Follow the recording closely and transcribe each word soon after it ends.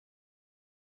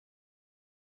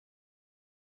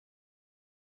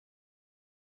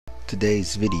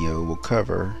Today's video will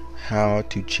cover how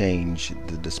to change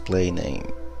the display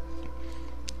name.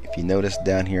 If you notice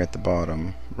down here at the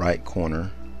bottom right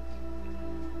corner,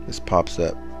 this pops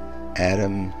up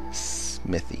Adam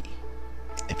Smithy.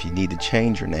 If you need to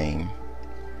change your name,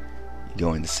 you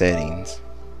go into settings,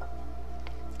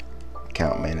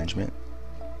 account management,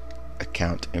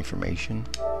 account information,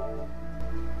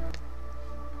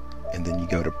 and then you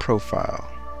go to profile.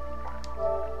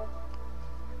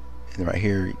 And right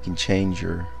here you can change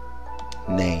your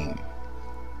name.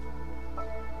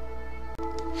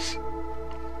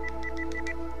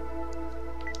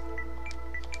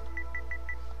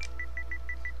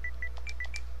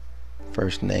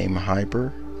 First name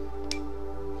Hyper,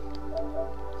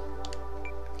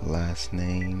 last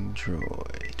name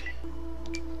Droid.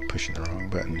 Pushing the wrong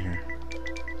button here.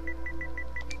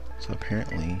 So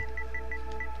apparently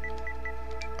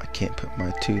I can't put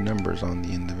my 2 numbers on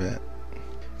the end of it.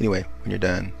 Anyway, when you're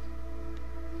done,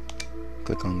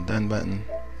 click on the done button.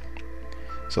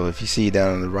 So if you see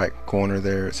down in the right corner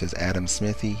there it says Adam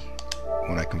Smithy,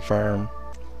 when I confirm,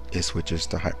 it switches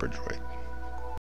to Hyper Droid.